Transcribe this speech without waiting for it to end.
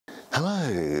Hello,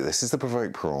 this is the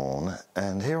Provoked Prawn,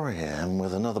 and here I am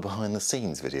with another behind the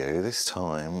scenes video, this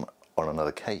time on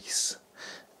another case.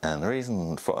 And the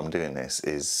reason for I'm doing this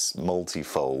is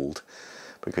multifold,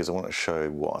 because I want to show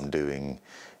what I'm doing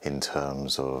in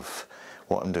terms of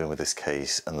what I'm doing with this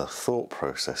case and the thought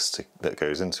process that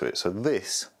goes into it. So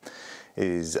this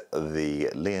is the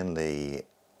Lian Li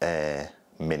Air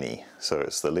Mini. So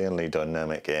it's the Lian Li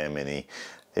Dynamic Air Mini.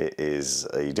 It is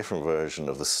a different version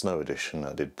of the Snow Edition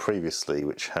I did previously,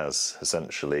 which has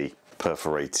essentially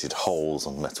perforated holes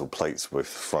on metal plates both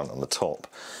the front and the top.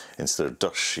 Instead of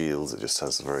dust shields, it just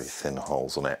has very thin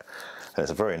holes on it. And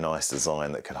it's a very nice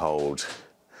design that can hold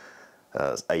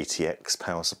E-ATX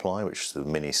power supply, which the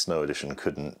Mini Snow Edition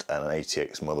couldn't, and an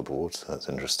E-ATX motherboard, so that's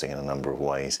interesting in a number of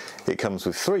ways. It comes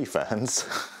with 3 fans,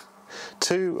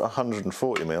 2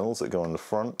 140mm that go on the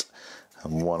front,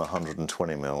 and 1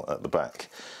 120mm at the back,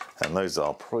 and those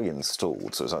are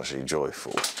pre-installed, so it's actually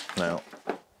joyful. Now,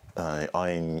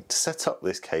 I set up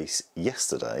this case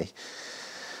yesterday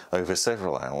over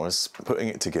several hours, putting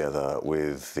it together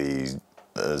with the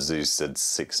Zeus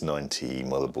Z690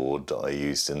 motherboard that I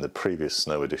used in the previous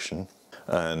Snow Edition,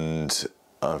 and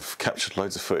I've captured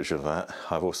loads of footage of that.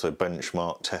 I've also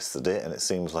benchmark tested it, and it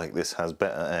seems like this has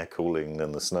better air cooling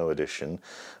than the Snow Edition,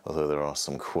 although there are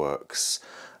some quirks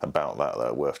about that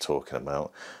are worth talking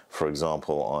about. For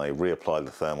example, I reapplied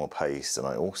the thermal paste, and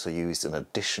I also used an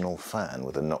additional fan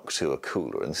with a Noctua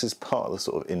cooler, and this is part of the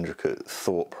sort of intricate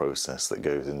thought process that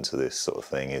goes into this sort of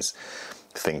thing, is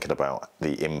thinking about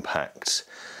the impact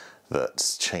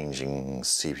that's changing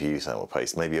CPU thermal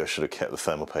paste. Maybe I should have kept the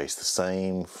thermal paste the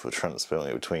same for transferring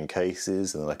it between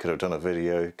cases, and then I could have done a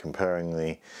video comparing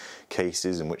the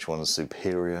cases and which one's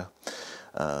superior.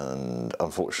 And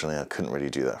unfortunately I couldn't really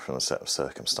do that from a set of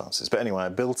circumstances. But anyway, I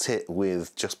built it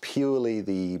with just purely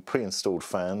the pre-installed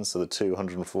fans, so the 2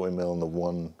 140mm and the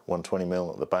 1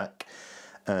 120mm at the back,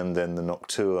 and then the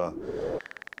Noctua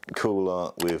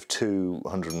cooler with 2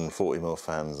 140mm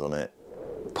fans on it,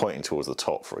 pointing towards the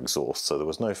top for exhaust. So there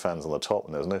was no fans on the top,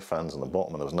 and there was no fans on the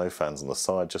bottom, and there was no fans on the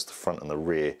side, just the front and the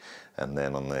rear, and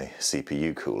then on the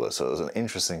CPU cooler. So it was an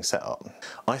interesting setup.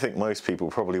 I think most people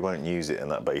probably won't use it in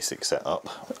that basic setup.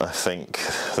 I think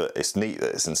that it's neat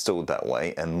that it's installed that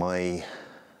way, and my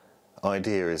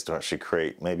idea is to actually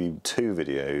create maybe 2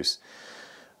 videos,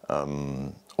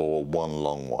 or 1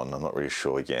 long one, I'm not really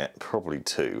sure yet, probably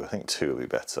 2, I think 2 will be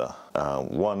better.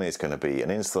 One is going to be an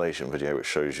installation video which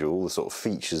shows you all the sort of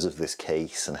features of this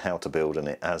case and how to build in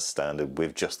it as standard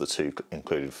with just the 2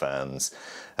 included fans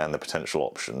and the potential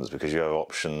options, because you have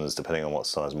options depending on what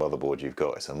size motherboard you've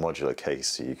got. It's a modular case,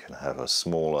 so you can have a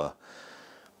smaller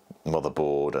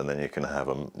motherboard, and then you can have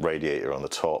a radiator on the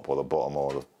top or the bottom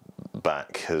or the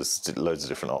back. Has loads of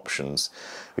different options.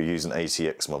 We use an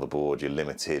ATX motherboard, you're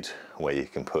limited where you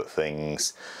can put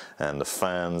things, and the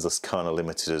fans are kind of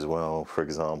limited as well. For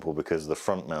example, because of the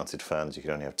front mounted fans, you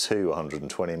can only have 2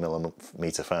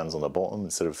 120mm fans on the bottom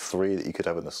instead of 3 that you could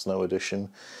have in the Snow Edition.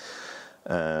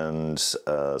 And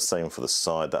same for the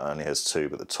side, that only has 2,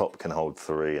 but the top can hold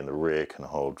 3 and the rear can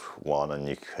hold 1,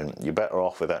 and you're better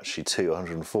off with actually 2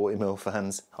 140mm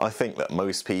fans. I think that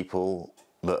most people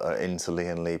that are into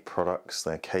Lian Li products,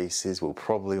 their cases, will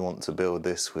probably want to build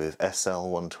this with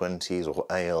SL120s or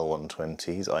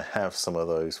AL120s. I have some of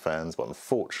those fans, but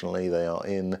unfortunately they are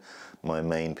in my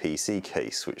main PC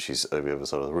case, which is over the other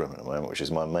side of the room at the moment, which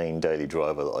is my main daily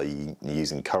driver that I'm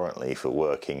using currently for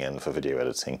working and for video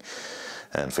editing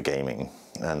and for gaming.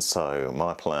 And so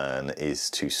my plan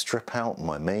is to strip out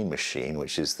my main machine,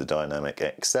 which is the Dynamic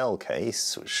XL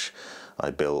case, which I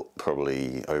built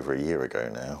probably over a year ago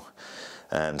now,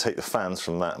 and take the fans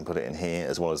from that and put it in here,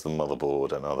 as well as the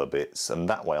motherboard and other bits, and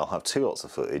that way I'll have 2 lots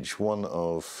of footage, one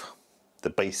of the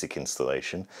basic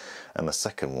installation and the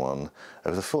second one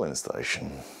of the full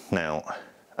installation. Now,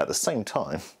 at the same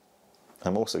time,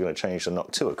 I'm also going to change the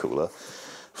Noctua cooler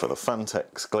for the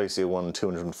Fantex Glacier 1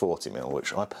 240mm,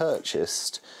 which I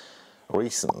purchased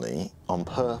recently on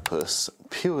purpose,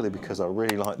 purely because I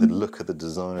really like the look of the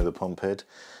design of the pump head,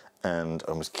 and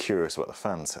I was curious about the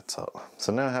fan setup.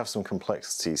 So now I have some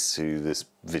complexities to this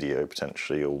video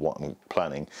potentially, or what I'm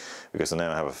planning, because I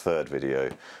now have a 3rd video,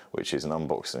 which is an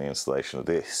unboxing and installation of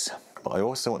this. But I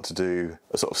also want to do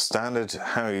a sort of standard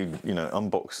how you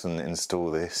unbox and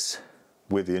install this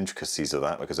with the intricacies of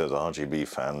that, because there's RGB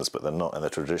fans, but they're not in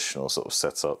the traditional sort of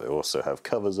setup. They also have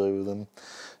covers over them,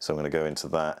 so I'm going to go into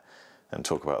that. and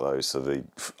talk about those. So the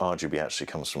RGB actually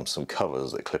comes from some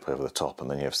covers that clip over the top, and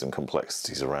then you have some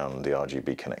complexities around the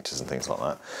RGB connectors and things like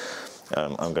that.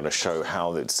 I'm going to show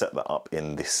how they'd set that up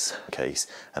in this case,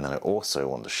 and then I also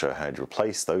want to show how to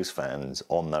replace those fans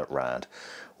on that rad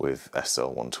with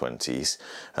SL120s,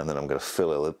 and then I'm going to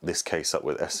fill this case up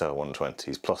with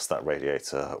SL120s plus that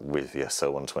radiator with the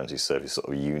SL120s, so it's sort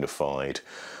of a unified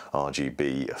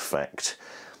RGB effect.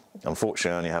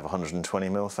 Unfortunately, I only have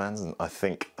 120mm fans, and I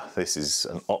think this is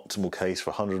an optimal case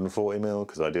for 140mm,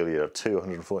 because ideally you have two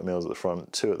 140mm at the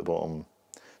front, two at the bottom,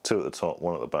 two at the top,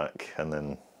 one at the back, and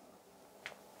then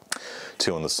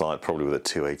two on the side, probably with a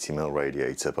 280mm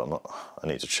radiator, but I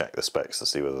need to check the specs to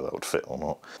see whether that would fit or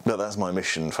not. But that's my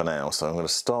mission for now, so I'm going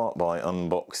to start by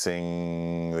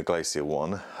unboxing the Glacier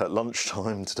 1. At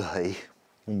lunchtime today,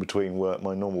 in between work,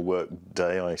 my normal work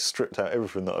day, I stripped out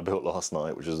everything that I built last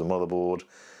night, which is the motherboard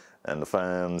and the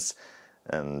fans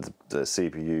and the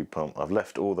CPU pump. I've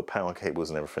left all the power cables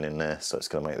and everything in there, so it's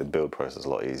going to make the build process a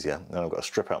lot easier. Now I've got to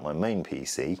strip out my main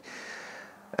PC,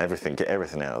 get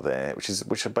everything out of there,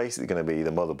 which are basically going to be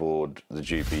the motherboard, the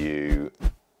GPU,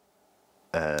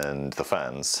 and the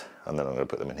fans, and then I'm going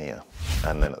to put them in here,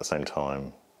 and then at the same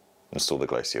time install the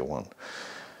Glacier 1.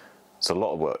 It's a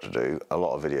lot of work to do, a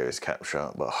lot of videos to capture,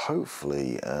 but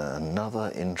hopefully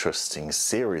another interesting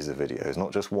series of videos,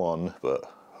 not just one, but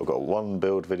I've got one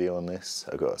build video on this,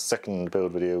 I've got a second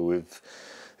build video with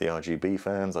the RGB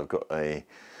fans, I've got a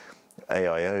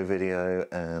AIO video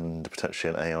and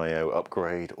potentially an AIO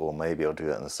upgrade, or maybe I'll do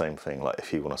that in the same thing, like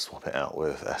if you want to swap it out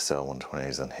with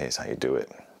SL120s, then here's how you do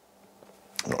it.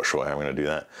 I'm not sure how I'm going to do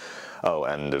that. Oh,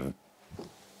 and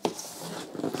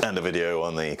a video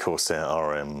on the Corsair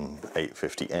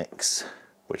RM850X,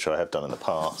 which I have done in the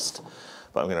past,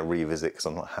 but I'm going to revisit because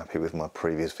I'm not happy with my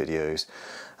previous videos,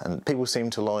 and people seem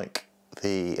to like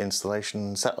the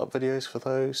installation setup videos for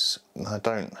those. I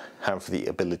don't have the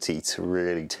ability to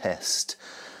really test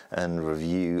and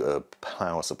review a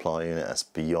power supply unit that's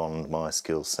beyond my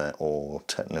skill set or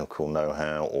technical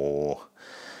know-how, or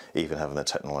even having the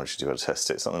technology to be able to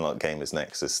test it. Something like Gamers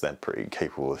Nexus, they're pretty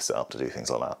capable of setup to do things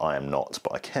like that. I am not,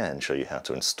 but I can show you how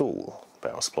to install a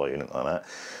power supply unit like that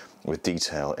with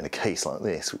detail in a case like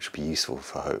this, which would be useful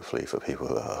for, hopefully, for people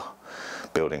that are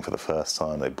building for the first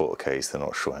time. They bought a case, they're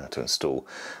not sure how to install.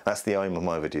 That's the aim of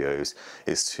my videos,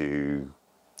 is to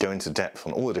go into depth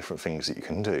on all the different things that you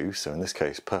can do. So in this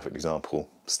case, perfect example,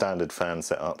 standard fan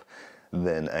setup,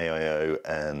 then AIO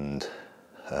and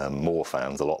more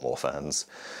fans, a lot more fans,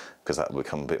 because that will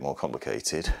become a bit more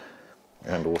complicated.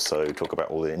 And also talk about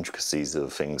all the intricacies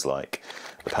of things like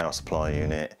the power supply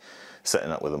unit, setting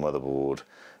up with a motherboard,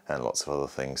 and lots of other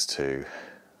things too.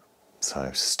 So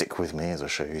stick with me as I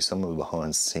show you some of the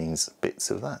behind the scenes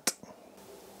bits of that.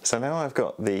 So now I've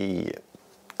got the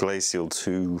Glacial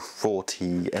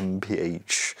 240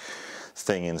 MPH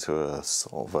thing into a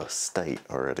sort of a state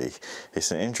already.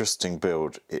 It's an interesting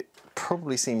build. It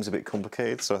probably seems a bit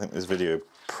complicated, so I think this video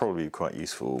probably quite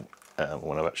useful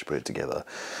when I've actually put it together,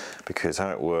 because how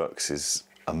it works is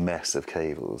a mess of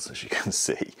cables, as you can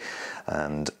see,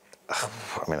 and I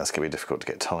mean, that's going to be difficult to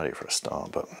get tidy for a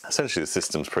start, but essentially the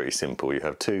system's pretty simple. You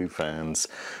have two fans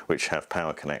which have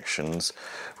power connections,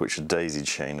 which are daisy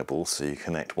chainable, so you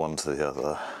connect one to the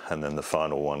other, and then the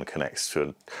final one connects to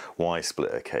a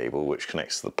Y-splitter cable, which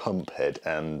connects to the pump head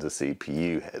and the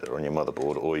CPU header on your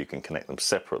motherboard, or you can connect them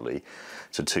separately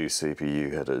to two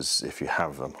CPU headers if you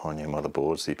have them on your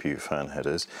motherboard, CPU fan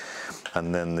headers.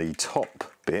 And then the top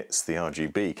bits, the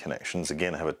RGB connections,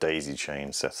 again have a daisy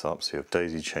chain setup, so you have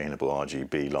daisy chainable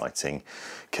RGB lighting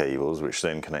cables, which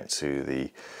then connect to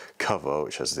the cover,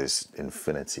 which has this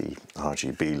infinity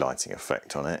RGB lighting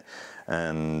effect on it,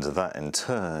 and that in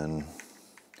turn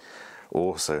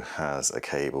also has a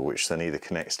cable which then either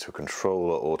connects to a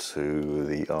controller or to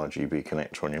the RGB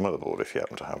connector on your motherboard if you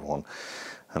happen to have one.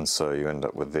 And so you end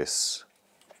up with this,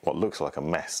 what looks like a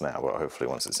mess now, but hopefully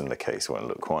once it's in the case it won't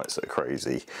look quite so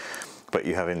crazy. But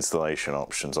you have installation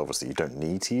options. Obviously you don't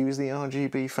need to use the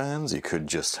RGB fans, you could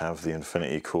just have the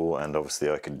infinity core, and obviously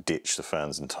I could ditch the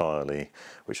fans entirely,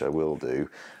 which I will do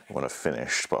when I've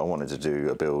finished, but I wanted to do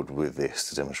a build with this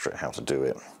to demonstrate how to do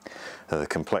it. The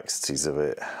complexities of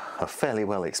it are fairly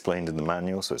well explained in the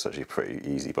manual, so it's actually pretty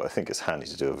easy, but I think it's handy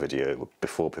to do a video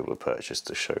before people have purchased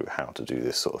to show how to do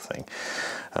this sort of thing.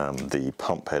 The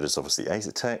pump head is obviously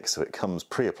E-ATX, so it comes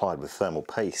pre-applied with thermal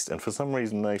paste, and for some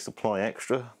reason they supply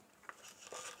extra.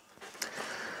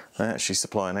 They actually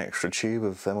supply an extra tube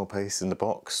of thermal paste in the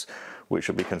box, which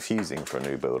will be confusing for a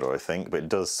new builder, I think, but it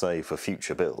does say for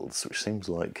future builds, which seems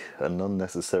like an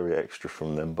unnecessary extra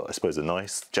from them, but I suppose a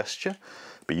nice gesture.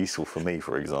 be useful for me,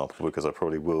 for example, because I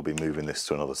probably will be moving this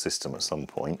to another system at some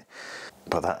point.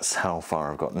 But that's how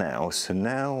far I've got now. So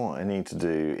now what I need to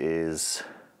do is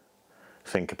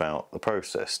think about the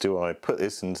process. Do I put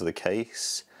this into the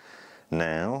case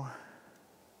now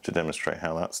to demonstrate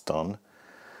how that's done,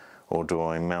 or do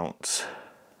I mount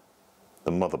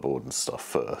the motherboard and stuff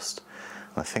first?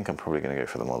 I think I'm probably going to go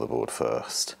for the motherboard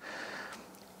first.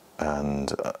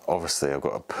 And obviously I've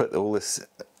got to put all this,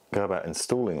 go about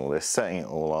installing all this, setting it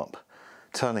all up,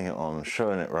 turning it on,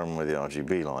 showing it run with the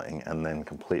RGB lighting, and then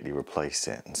completely replace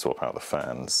it and swap out the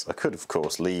fans. I could of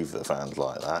course leave the fans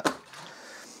like that,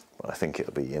 but I think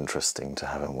it'll be interesting to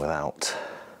have them without.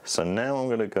 So now I'm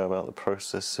going to go about the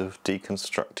process of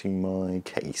deconstructing my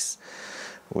case,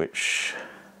 which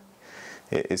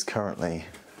it is currently,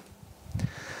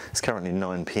 it's currently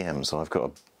 9 PM, so I've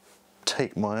got to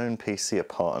take my own PC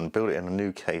apart and build it in a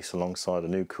new case alongside a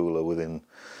new cooler within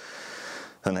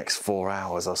the next 4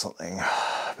 hours or something,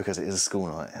 because it is a school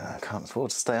night and I can't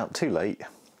afford to stay up too late.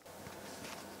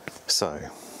 So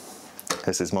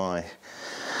this is my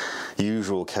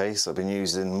usual case I've been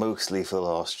using mostly for the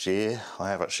last year. I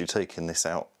have actually taken this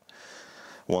out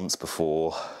once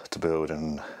before to build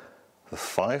in the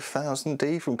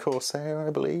 5000D from Corsair,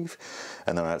 I believe,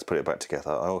 and then I had to put it back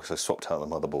together. I also swapped out the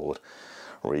motherboard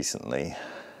recently,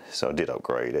 so I did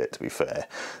upgrade it, to be fair,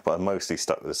 but I'm mostly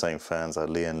stuck with the same fans. I had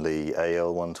Lian Li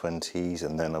AL 120s,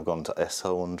 and then I've gone to SL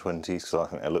 120s because I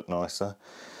think they look nicer.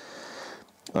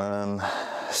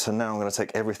 So now I'm going to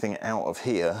take everything out of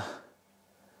here.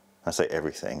 I say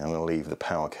everything, I'm going to leave the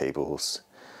power cables,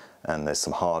 and there's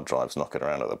some hard drives knocking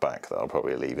around at the back that I'll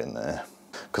probably leave in there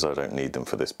because I don't need them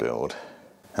for this build,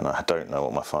 and I don't know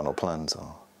what my final plans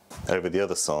are. Over the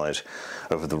other side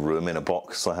of the room in a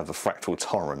box I have a Fractal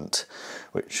Torrent,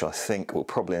 which I think will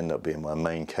probably end up being my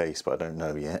main case, but I don't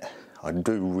know yet. I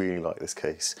do really like this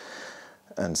case,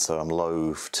 and so I'm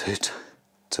loath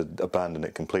to abandon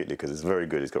it completely because it's very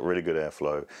good. It's got really good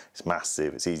airflow, it's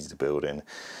massive, it's easy to build in,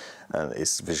 and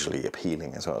it's visually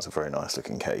appealing as well. It's a very nice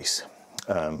looking case.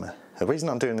 The reason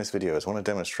I'm doing this video is I want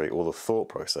to demonstrate all the thought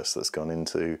process that's gone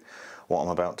into what I'm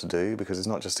about to do, because it's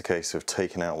not just a case of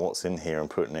taking out what's in here and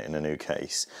putting it in a new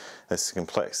case. There's some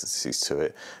complexities to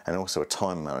it, and also a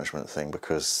time management thing,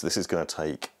 because this is going to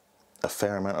take a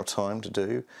fair amount of time to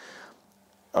do.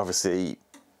 Obviously,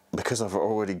 because I've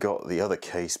already got the other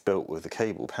case built with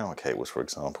the power cables, for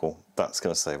example, that's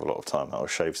going to save a lot of time. That'll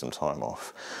shave some time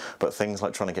off. But things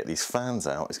like trying to get these fans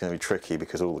out is going to be tricky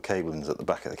because all the cabling's at the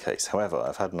back of the case. However,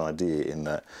 I've had an idea in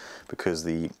that because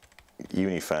the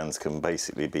uni fans can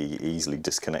basically be easily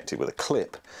disconnected with a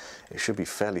clip, it should be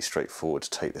fairly straightforward to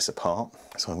take this apart.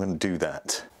 So I'm going to do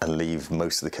that and leave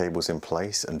most of the cables in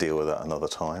place and deal with that another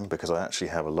time, because I actually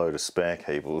have a load of spare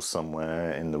cables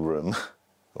somewhere in the room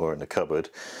or in the cupboard,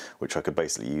 which I could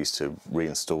basically use to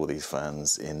reinstall these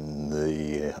fans in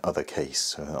the other case.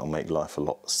 So that'll make life a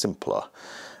lot simpler.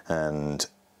 And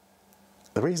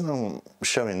the reason I'm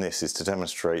showing this is to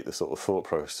demonstrate the sort of thought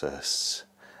process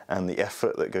and the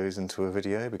effort that goes into a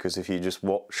video, because if you just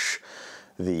watch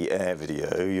the Air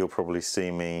video, you'll probably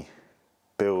see me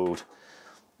build,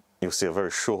 you'll see a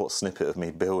very short snippet of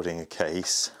me building a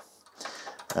case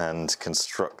and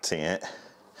constructing it,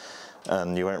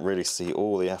 and you won't really see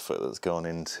all the effort that's gone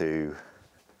into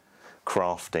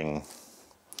crafting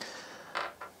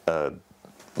a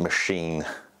machine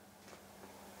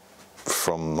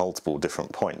from multiple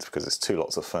different points, because it's two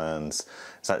lots of fans.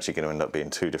 It's actually going to end up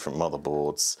being two different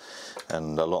motherboards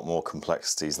and a lot more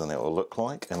complexities than it will look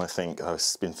like. And I think I've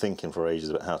been thinking for ages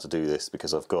about how to do this,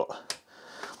 because I've got,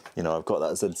 you know, I've got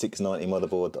that Z690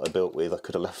 motherboard that I built with. I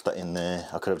could have left that in there.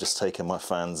 I could have just taken my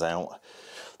fans out,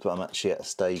 but I'm actually at a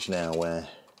stage now where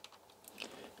it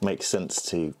makes sense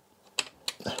to...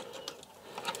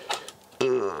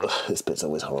 This bit's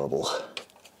always horrible.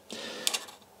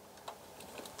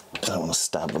 I don't want to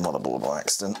stab the motherboard by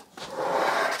accident.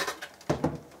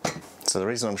 So the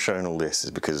reason I'm showing all this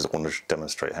is because I want to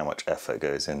demonstrate how much effort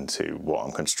goes into what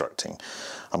I'm constructing.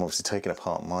 I'm obviously taking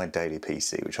apart my daily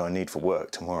PC, which I need for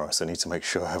work tomorrow, so I need to make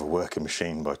sure I have a working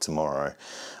machine by tomorrow.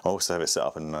 I also have it set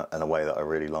up in a way that I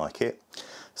really like it,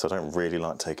 so I don't really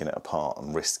like taking it apart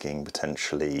and risking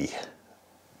potentially,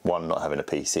 one, not having a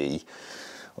PC,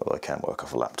 although I can work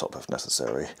off a laptop if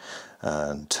necessary,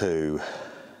 and two,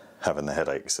 having the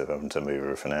headaches of having to move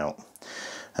everything out,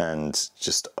 and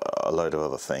just a load of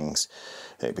other things.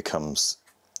 It becomes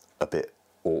a bit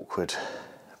awkward.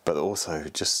 But also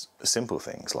just simple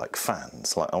things like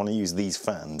fans. Like, I want to use these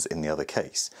fans in the other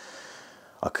case.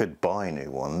 I could buy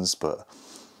new ones, but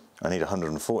I need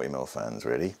 140mm fans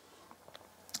really.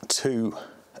 Two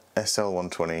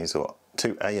SL120s or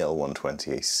two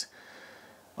AL120s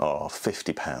are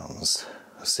 £50,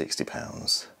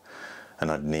 £60,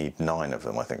 and I'd need 9 of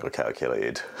them, I think I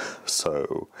calculated.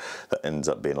 So that ends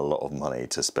up being a lot of money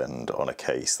to spend on a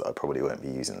case that I probably won't be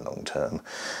using long term.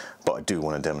 But I do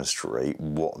want to demonstrate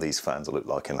what these fans will look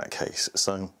like in that case.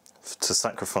 So to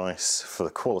sacrifice for the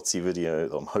quality video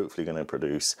that I'm hopefully going to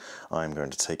produce, I'm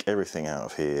going to take everything out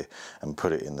of here and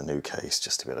put it in the new case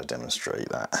just to be able to demonstrate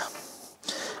that.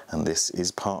 And this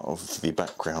is part of the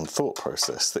background thought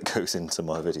process that goes into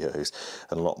my videos,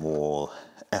 and a lot more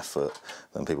effort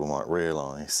than people might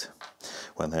realise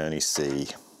when they only see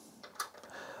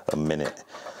a minute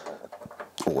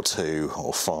or 2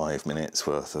 or 5 minutes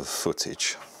worth of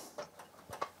footage.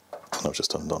 And I've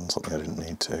just undone something I didn't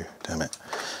need to, damn it.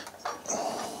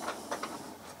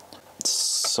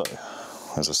 So,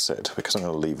 as I said, because I'm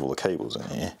going to leave all the cables in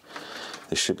here,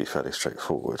 this should be fairly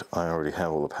straightforward. I already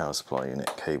have all the power supply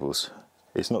unit cables.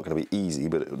 It's not going to be easy,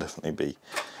 but it will definitely be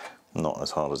not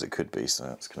as hard as it could be, so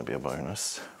that's going to be a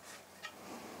bonus.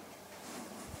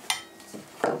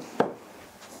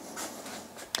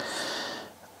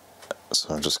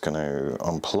 So I'm just going to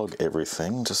unplug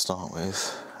everything to start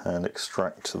with and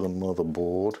extract the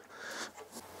motherboard.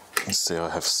 You see, I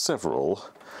have several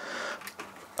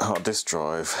hard disk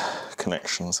drive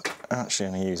connections. I'm actually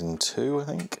only using 2, I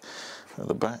think, at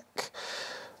the back.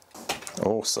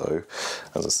 Also,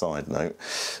 as a side note,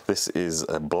 this is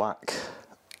a black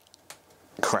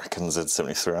Kraken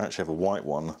Z73. I actually have a white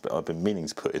one, but I've been meaning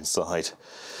to put inside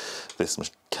this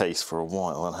case for a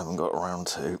while and haven't got around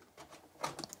to.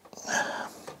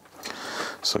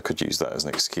 So I could use that as an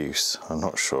excuse. I'm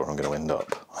not sure I'm going to end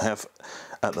up. I have,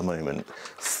 at the moment,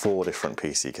 4 different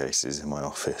PC cases in my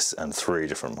office and 3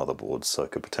 different motherboards, so I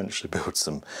could potentially build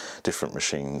some different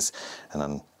machines, and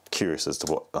I'm curious as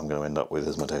to what I'm going to end up with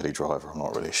as my daily driver. I'm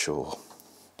not really sure.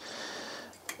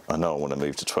 I know I want to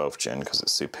move to 12th gen because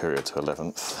it's superior to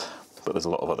 11th, but there's a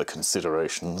lot of other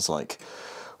considerations like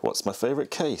what's my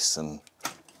favourite case and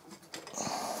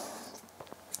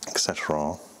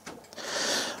etc.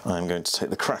 I'm going to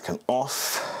take the Kraken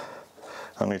off.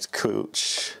 I need to clean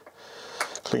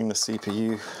the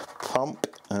CPU pump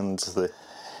and the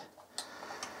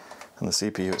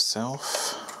CPU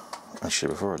itself.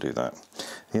 Actually, before I do that,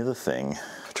 the other thing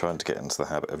I'm trying to get into the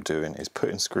habit of doing is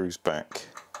putting screws back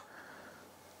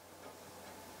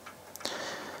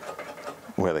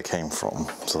where they came from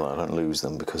so that I don't lose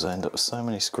them, because I end up with so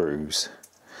many screws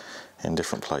in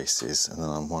different places and then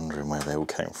I'm wondering where they all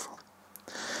came from.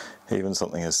 Even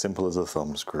something as simple as a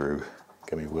thumb screw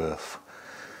can be worth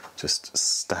just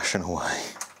stashing away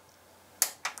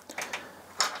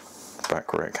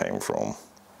back where it came from.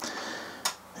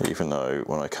 Even though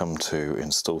when I come to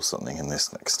install something in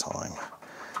this next time,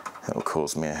 it will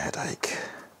cause me a headache.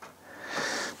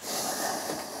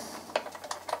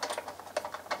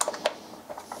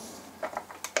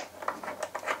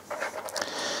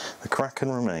 The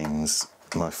Kraken remains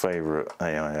my favourite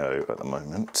AIO at the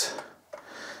moment.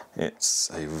 It's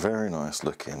a very nice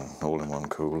looking all-in-one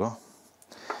cooler,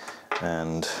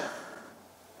 and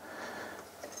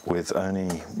with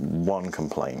only one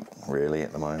complaint really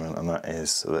at the moment, and that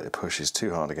is that it pushes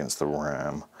too hard against the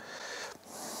RAM,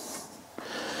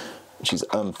 which is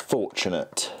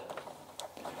unfortunate.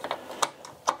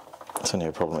 It's only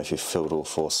a problem if you've filled all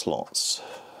 4 slots,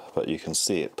 but you can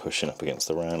see it pushing up against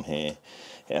the RAM here.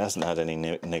 It hasn't had any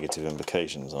negative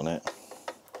implications on it.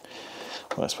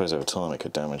 Well, I suppose over time it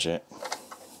could damage it.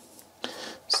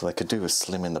 So they could do with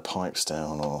slimming the pipes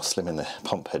down or slimming the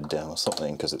pump head down or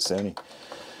something, because it's the only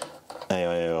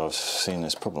AIO I've seen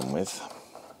this problem with.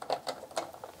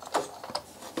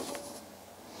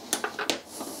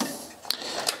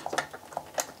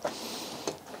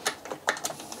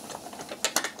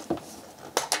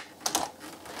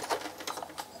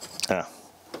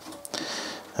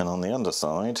 And on the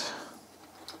underside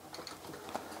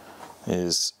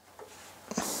is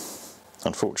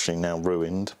unfortunately now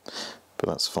ruined, but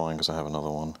that's fine because I have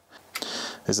another one.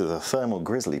 This is a thermal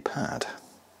grizzly pad,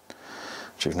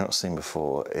 which you've not seen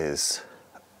before. Is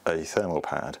a thermal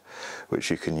pad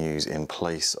which you can use in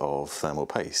place of thermal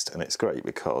paste, and it's great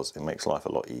because it makes life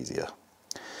a lot easier,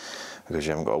 because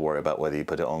you haven't got to worry about whether you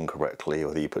put it on correctly,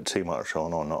 whether you put too much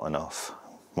on or not enough.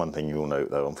 One thing you will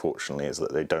note though, unfortunately, is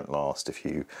that they don't last if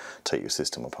you take your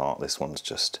system apart. This one's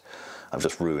just, I've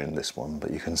just ruined this one,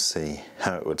 but you can see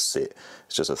how it would sit.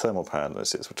 It's just a thermal pad that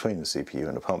sits between the CPU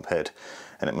and the pump head,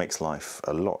 and it makes life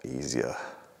a lot easier,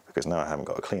 because now I haven't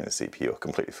got to clean the CPU. I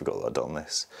completely forgot that I'd done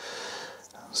this.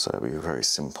 So it'll be very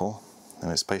simple,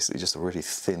 and it's basically just a really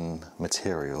thin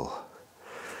material.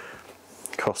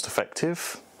 Cost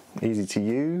effective, easy to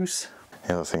use.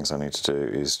 The other things I need to do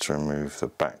is to remove the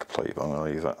back plate, but I'm going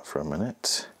to leave that for a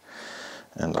minute.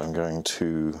 And I'm going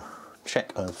to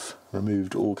check I've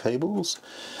removed all cables,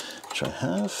 which I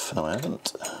have. No, I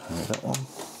haven't. Remove that one.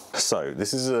 So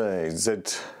this is a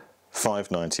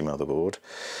Z590 motherboard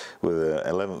with an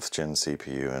 11th gen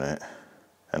CPU in it,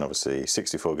 and obviously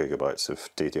 64 gigabytes of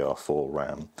DDR4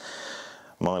 RAM.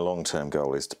 My long-term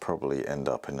goal is to probably end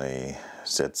up in a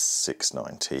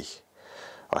Z690.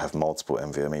 I have multiple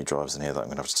NVMe drives in here that I'm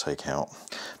going to have to take out.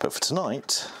 But for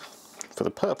tonight, for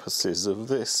the purposes of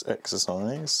this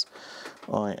exercise,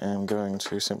 I am going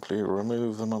to simply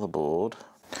remove the motherboard.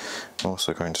 I'm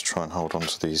also going to try and hold on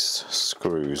to these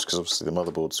screws, because obviously the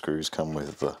motherboard screws come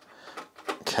with the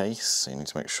case, so you need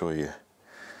to make sure you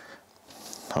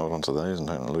hold on to those and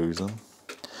don't lose them.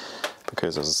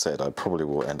 Because as I said, I probably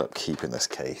will end up keeping this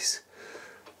case,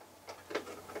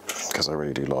 because I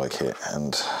really do like it,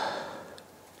 and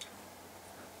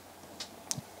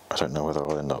I don't know whether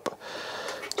I'll end up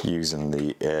using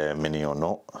the Air Mini or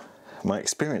not. My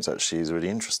experience actually is really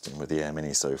interesting with the Air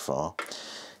Mini so far,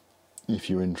 if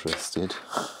you're interested.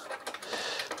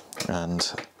 And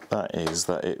that is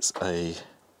that it's a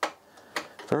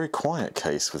very quiet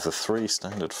case with the 3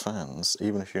 standard fans,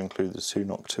 even if you include the 2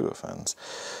 Noctua fans.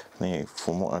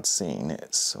 From what I'd seen,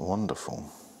 it's wonderful.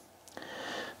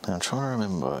 Now I'm trying to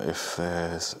remember if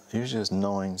there's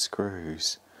 9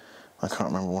 screws. I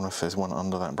can't remember if there's one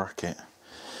under that bracket.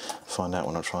 Find out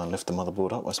when I try and lift the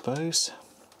motherboard up, I suppose.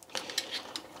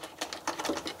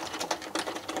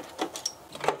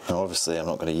 Now obviously I'm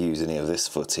not going to use any of this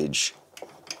footage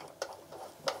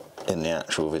in the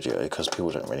actual video because people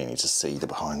don't really need to see the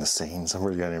behind the scenes. I'm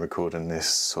really only recording this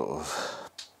sort of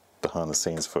behind the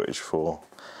scenes footage for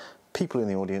people in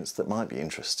the audience that might be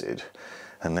interested.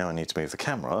 And now I need to move the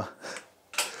camera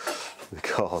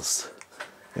because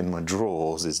in my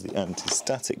drawers is the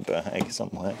anti-static bag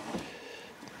somewhere.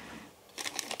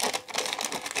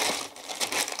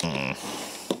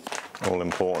 All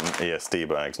important ESD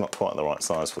bags, not quite the right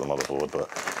size for the motherboard, but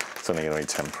it's only going to be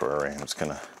temporary. I'm just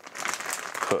going to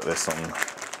put this on,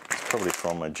 it's probably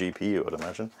from a GPU I'd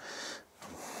imagine,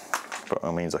 but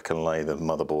that means I can lay the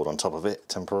motherboard on top of it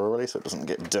temporarily so it doesn't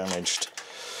get damaged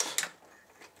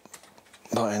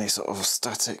by any sort of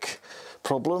static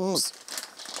problems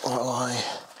while I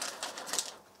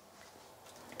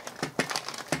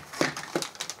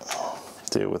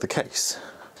deal with the case.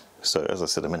 So as I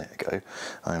said a minute ago,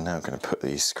 I'm now going to put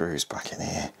these screws back in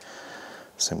here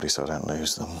simply so I don't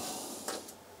lose them.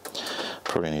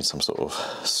 Probably need some sort of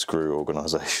screw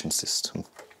organisation system.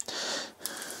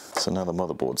 So now the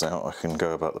motherboard's out, I can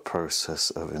go about the process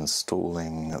of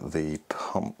installing the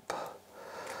pump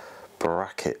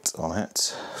bracket on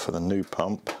it for the new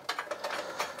pump.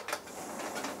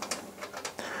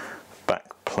 Back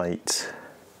plate,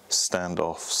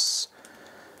 standoffs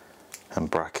and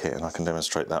bracket, and I can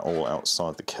demonstrate that all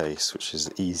outside the case, which is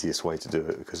the easiest way to do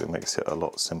it because it makes it a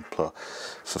lot simpler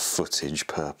for footage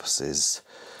purposes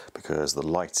because the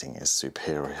lighting is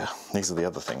superior. These are the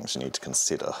other things you need to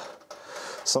consider.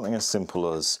 Something as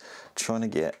simple as trying to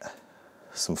get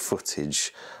some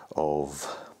footage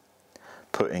of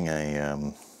putting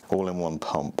a all-in-one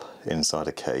pump inside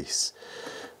a case,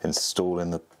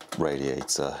 installing the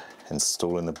radiator,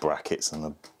 installing the brackets and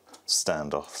the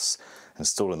standoffs,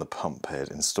 installing the pump head,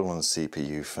 installing the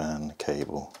CPU fan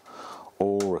cable,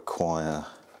 all require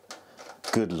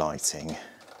good lighting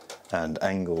and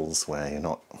angles where you're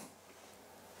not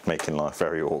making life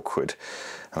very awkward.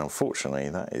 And unfortunately,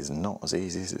 that is not as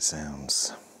easy as it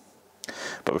sounds.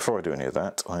 But before I do any of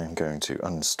that, I am going to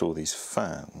uninstall these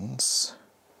fans.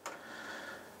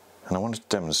 And I want to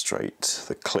demonstrate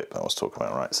the clip that I was talking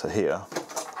about, right? So here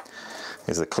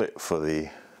is the clip for the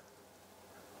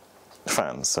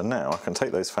fans. So now I can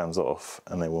take those fans off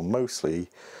and they will mostly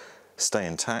stay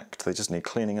intact. They just need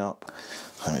cleaning up.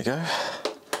 There we go.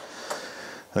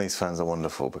 And these fans are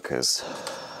wonderful because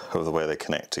of the way they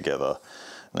connect together.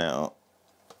 Now,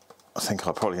 I think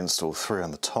I'll probably install 3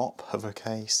 on the top of a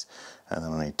case, and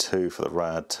then I need 2 for the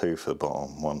rad, 2 for the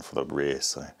bottom, 1 for the rear.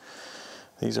 So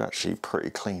these are actually pretty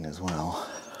clean as well.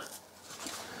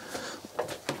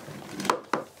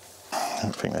 I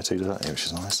don't think they're too dirty, which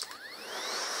is nice.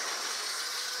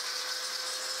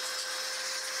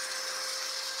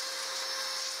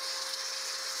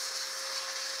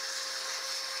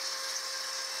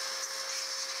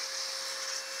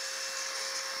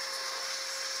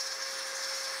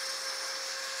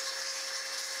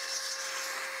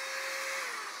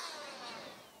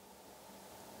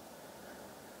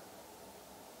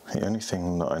 The only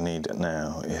thing that I need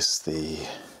now is the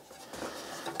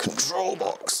control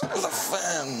box of the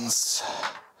fans,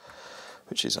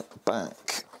 which is at the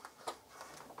back.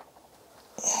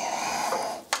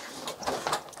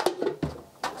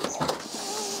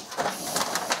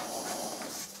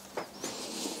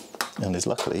 And is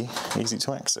luckily easy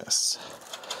to access.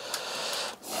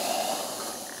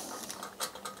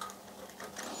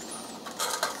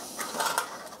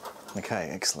 Okay,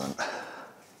 excellent.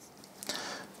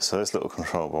 So this little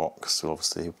control box,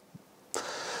 obviously,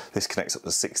 this connects up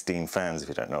to 16 fans if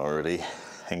you don't know already,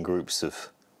 in groups of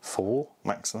 4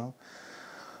 maximum.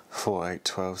 4, 8,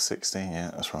 12, 16,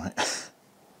 yeah, that's right.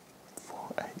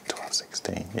 4, 8, 12,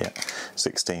 16, yeah,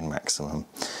 16 maximum,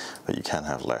 but you can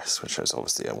have less, which is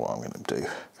obviously what I'm going to do.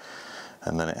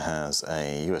 And then it has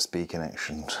a USB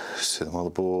connection to the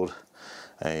motherboard,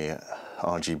 a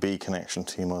RGB connection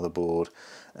to your motherboard,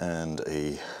 and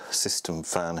a system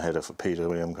fan header for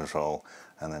PWM control,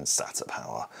 and then SATA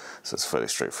power. So it's fairly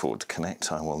straightforward to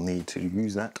connect. I will need to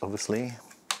use that obviously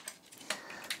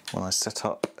when I set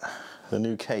up the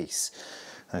new case.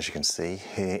 As you can see,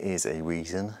 here is a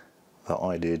reason that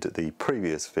I did the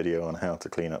previous video on how to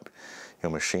clean up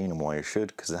your machine and why you should,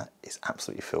 because that is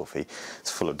absolutely filthy.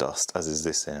 It's full of dust, as is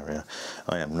this area.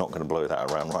 I am not going to blow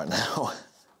that around right now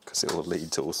because it will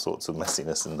lead to all sorts of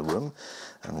messiness in the room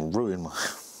and ruin my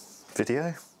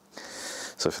video.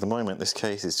 So for the moment, this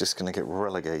case is just going to get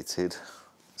relegated,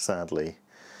 sadly,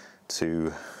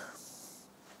 to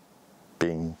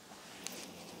being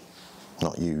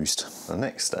not used. The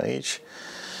next stage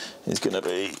is going to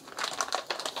be,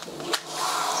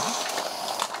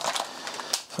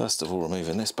 first of all,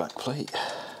 removing this back plate,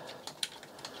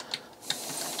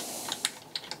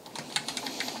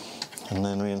 and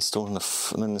then reinstalling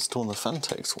installing the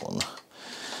Fantex one,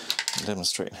 and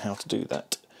demonstrating how to do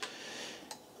that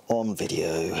on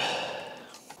video.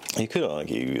 You could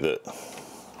argue that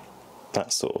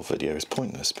that sort of video is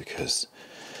pointless because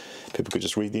people could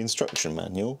just read the instruction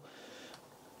manual,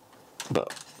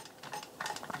 but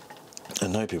I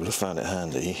know people have found it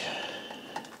handy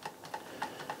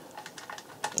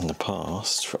in the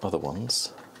past for other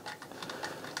ones.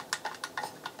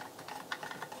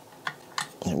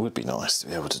 It would be nice to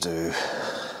be able to do,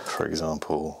 for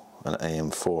example, an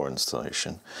AM4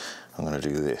 installation. I'm going to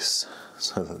do this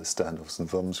so that the standoffs and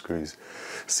thumb screws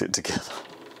sit together,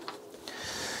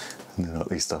 and then at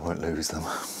least I won't lose them.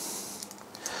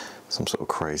 Some sort of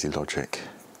crazy logic.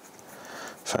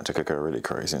 In fact, I could go really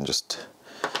crazy and just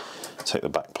take the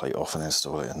back plate off and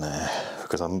install it in there,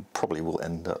 because I probably will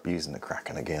end up using the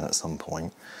Kraken again at some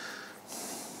point.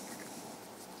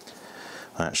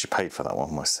 I actually paid for that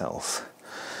one myself,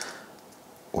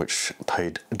 which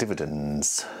paid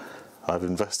dividends. I've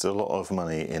invested a lot of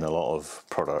money in a lot of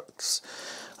products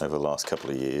over the last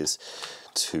couple of years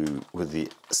with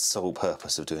the sole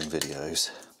purpose of doing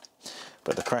videos.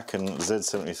 But the Kraken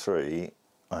Z73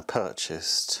 I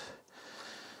purchased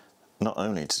not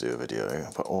only to do a video,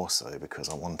 but also because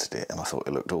I wanted it and I thought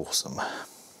it looked awesome.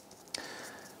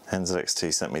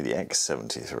 NZXT sent me the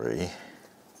X73,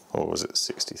 or was it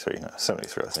 63? No,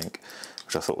 73 I think,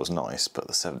 which I thought was nice, but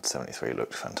the 73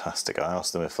 looked fantastic. I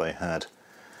asked them if they had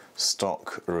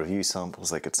stock review samples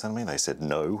they could send me. They said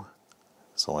no,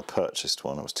 so I purchased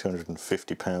one. It was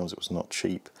 £250, it was not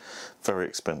cheap, very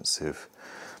expensive,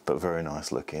 but very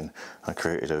nice looking. I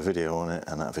created a video on it,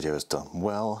 and that video has done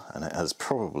well, and it has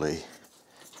probably,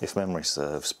 if memory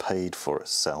serves, paid for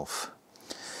itself,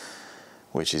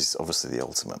 which is obviously the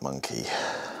ultimate monkey.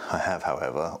 I have,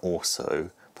 however, also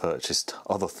purchased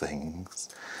other things,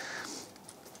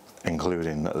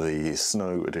 including the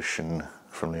Snow Edition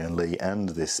from Lian Li and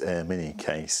this Air Mini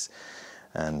case,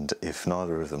 and if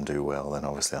neither of them do well, then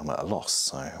obviously I'm at a loss.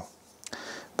 So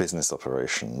business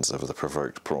operations over the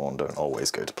Provoked Prawn don't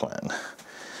always go to plan,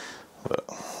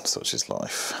 but such is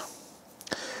life.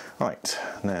 Right,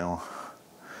 now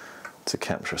to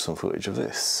capture some footage of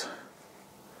this.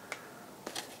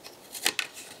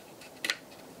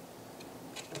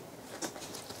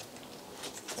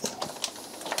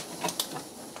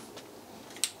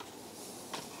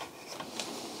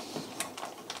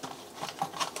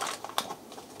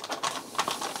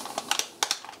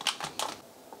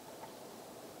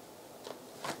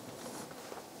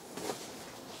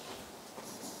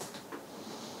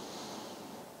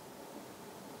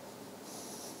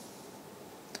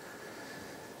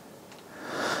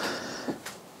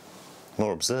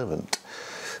 More observant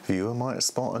viewer might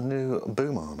spot a new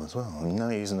boom arm as well. I'm now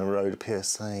using the Rode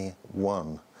PSA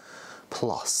 1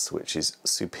 Plus, which is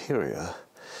superior,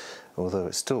 although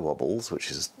it still wobbles,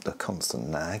 which is a constant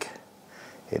nag.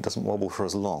 It doesn't wobble for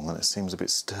as long and it seems a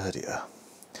bit sturdier,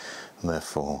 and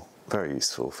therefore very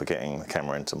useful for getting the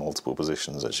camera into multiple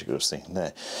positions, as you could have seen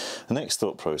there. The next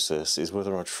thought process is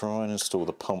whether I try and install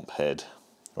the pump head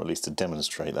or at least to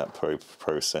demonstrate that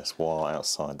process while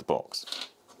outside the box.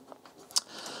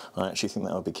 I actually think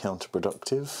that would be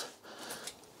counterproductive,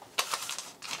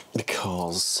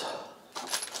 because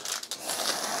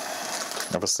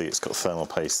obviously it's got thermal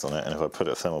paste on it, and if I put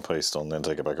a thermal paste on then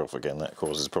take it back off again, that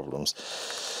causes problems.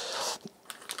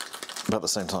 But at the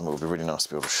same time, it would be really nice to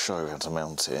be able to show how to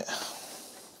mount it.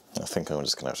 I think I'm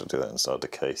just going to have to do that inside the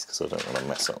case because I don't want to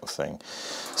mess up the thing.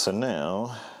 So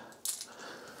now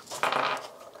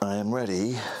I am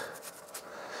ready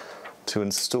to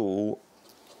install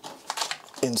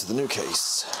into the new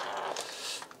case.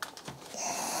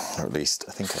 Or at least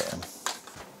I think I am.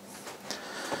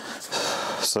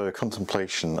 So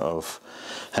contemplation of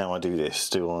how I do this.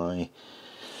 Do I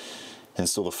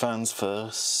install the fans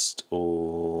first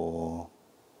or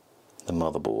the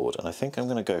motherboard? And I think I'm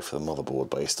going to go for the motherboard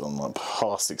based on my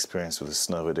past experience with the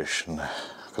Snow Edition,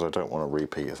 because I don't want to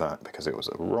repeat that because it was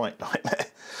a right nightmare.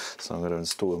 So I'm going to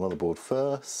install the motherboard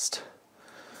first.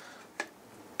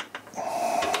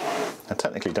 I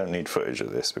technically don't need footage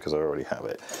of this because I already have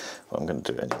it, but I'm going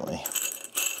to do it anyway.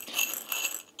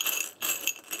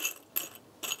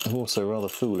 I've also rather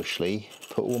foolishly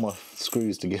put all my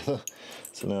screws together,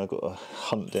 so now I've got to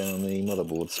hunt down the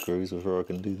motherboard screws before I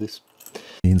can do this.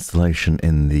 The installation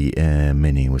in the Air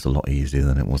Mini was a lot easier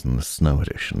than it was in the Snow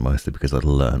Edition, mostly because I'd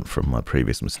learned from my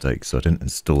previous mistakes, so I didn't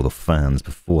install the fans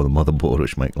before the motherboard,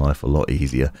 which make life a lot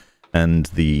easier. And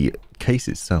the case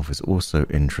itself is also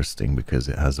interesting because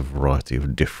it has a variety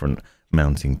of different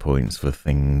mounting points for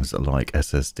things like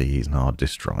SSDs and hard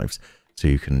disk drives. So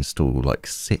you can install like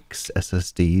 6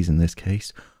 SSDs in this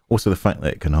case. Also, the fact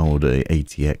that it can hold a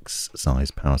ATX size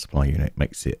power supply unit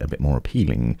makes it a bit more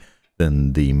appealing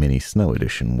than the Mini Snow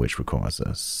Edition, which requires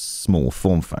a small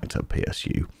form factor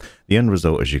PSU. The end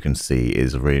result, as you can see,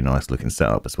 is a really nice looking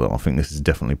setup as well. I think this is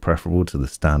definitely preferable to the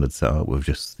standard setup with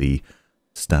just the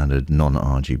standard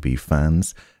non-RGB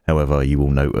fans. However, you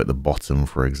will note at the bottom,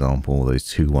 for example, those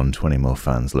two 120mm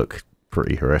fans look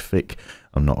pretty horrific.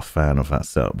 I'm not a fan of that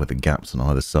setup with the gaps on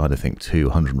either side. I think two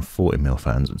 140mm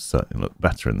fans would certainly look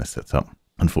better in this setup.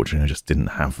 Unfortunately, I just didn't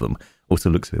have them. Also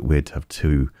looks a bit weird to have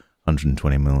two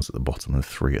 120mm at the bottom and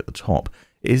 3 at the top.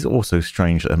 It is also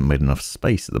strange that I haven't made enough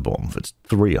space at the bottom for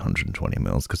 3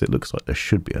 120mm, because it looks like there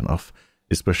should be enough,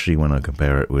 especially when I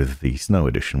compare it with the Snow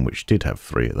Edition, which did have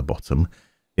 3 at the bottom.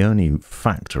 The only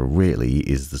factor really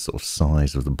is the sort of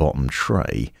size of the bottom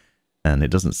tray, and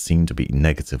it doesn't seem to be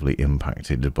negatively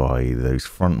impacted by those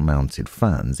front-mounted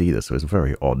fans either, so it's a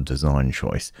very odd design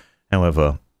choice.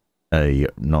 However, a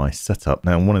nice setup.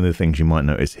 Now, one of the things you might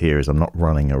notice here is I'm not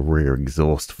running a rear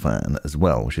exhaust fan as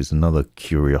well, which is another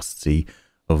curiosity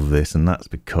of this, and that's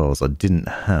because I didn't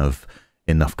have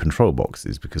enough control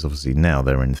boxes, because obviously now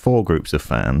they're in 4 groups of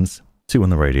fans, 2 on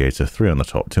the radiator, 3 on the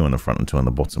top, 2 on the front and 2 on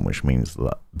the bottom, which means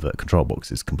that the control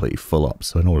box is completely full up.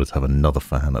 So in order to have another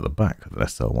fan at the back of an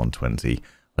SL120,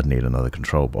 I'd need another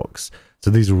control box. So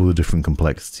these are all the different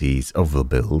complexities of the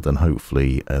build, and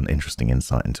hopefully an interesting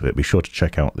insight into it. Be sure to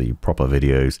check out the proper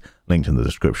videos linked in the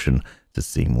description to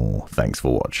see more. Thanks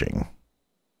for watching.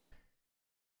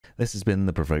 This has been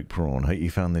the Provoked Prawn. Hope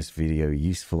you found this video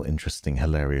useful, interesting,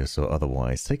 hilarious, or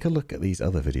otherwise. Take a look at these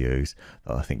other videos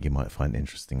that I think you might find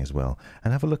interesting as well.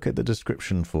 And have a look at the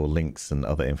description for links and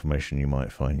other information you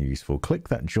might find useful. Click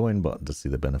that join button to see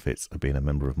the benefits of being a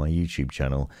member of my YouTube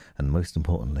channel. And most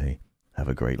importantly, have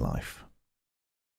a great life.